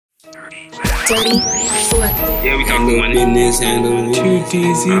Dirty Swift. Yeah, we talking money. Business, handle Too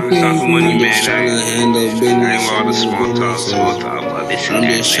easy, Talking money, baby. man. tryna handle I ain't business. with all the small talk, but this I'm and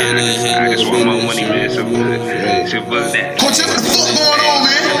that, just tryna man. I handle just want more money, man. business. Simple as that. Coach, what the fuck going on,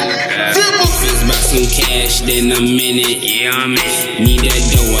 man? If it's about some cash, then I'm in it. Yeah, I'm in. Need that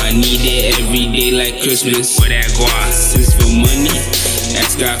dough, I need it every day like Christmas. Where that guap? Since for money,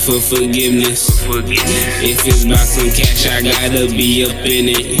 ask God for forgiveness. Forgiveness. If it's about some cash, I gotta be up in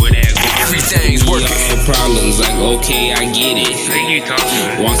it. Where that guap? Everything's working. All problems, like okay, I get it. Think you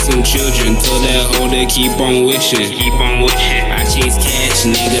talking? Want some children, tell that hoe to keep on wishing. Keep on wishing. I chase cash,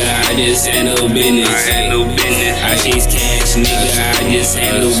 nigga, I just handle business. I handle business. I chase cash, nigga, I just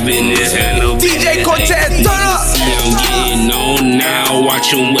handle business. Handle DJ Cortez, turn up. See, I'm getting on now,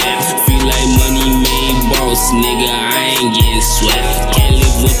 watch 'em wet. Feel like money made boss, nigga, I ain't getting swept. Can't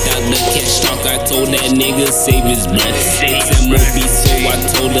live without the cash talk, I told that nigga save his breath. XMOB, so I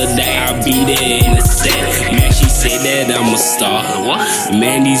told her that I'll be there in a set. Man, she said that I'm a star. What?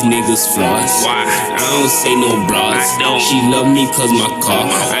 Man, these niggas floss. Why? I don't say no bras. I don't. She love me cause my car.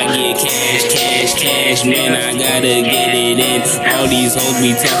 I get cash, man, I gotta get it in. All these hoes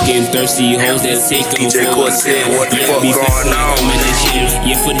be talking thirsty hoes that take them DJ for a Cortez, sin. what the Yeah, fuck be going feeling like on? I'm in the gym.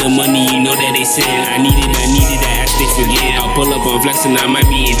 Yeah, for the money, you know that they sin. I need it, I ask they forget. I'll pull up on flex and I might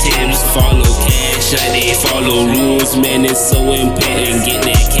be in Tim's. Follow cash, I they follow rules, man, it's so important. Get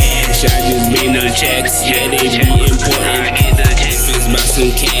that cash, I just bring the checks, yeah, they be important. I get the check. If it's about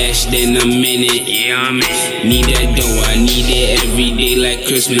some cash, then I'm in it. Yeah, I'm in. Need that dough, I need it every day like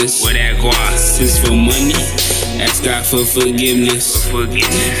Christmas. Where that guap? Since for money, ask God for forgiveness.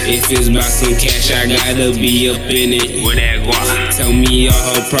 Forgiveness. If it's about some cash, I gotta be up in it. Where that guap? Tell me all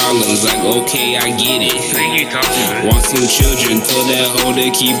her problems, like okay, I get it. Think you talking? Want some children, tell that hoe to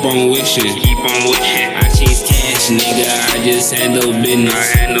keep on wishing. Keep on wishing. I chase cash, nigga, I just handle I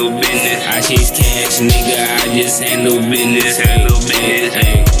business. handle business. I chase cash, nigga, I just handle business. Handle business.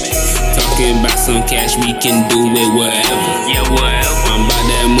 Hey. Talking about some cash, we can do it wherever. Yeah, whatever. I'm about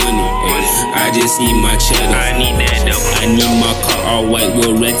that money. Ay. I just need my cheddar. I need that dough. I need my car all white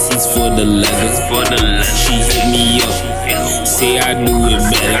with red seats for the leather. For the left. She hit me up, say I do it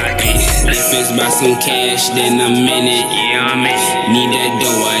better. Ay. If it's about some cash, then I'm in it. Yeah, I'm in. Need that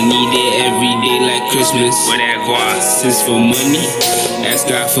dough, I need it every day like Christmas. Where that guap? Since for money, ask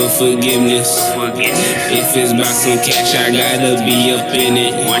God for forgiveness. Forgiveness. If it's about some cash, I gotta be up in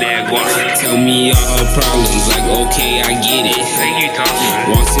it. Where that guap? Tell me all her problems, like okay, I get it. Think you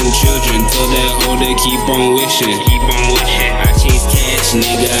talking? Want some children, tell that hoe to keep on wishing. Keep on wishing. I chase cash,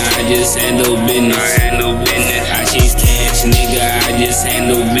 nigga, I just handle business. I handle business. I chase cash, nigga, I just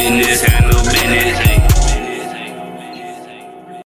handle business. Handle business.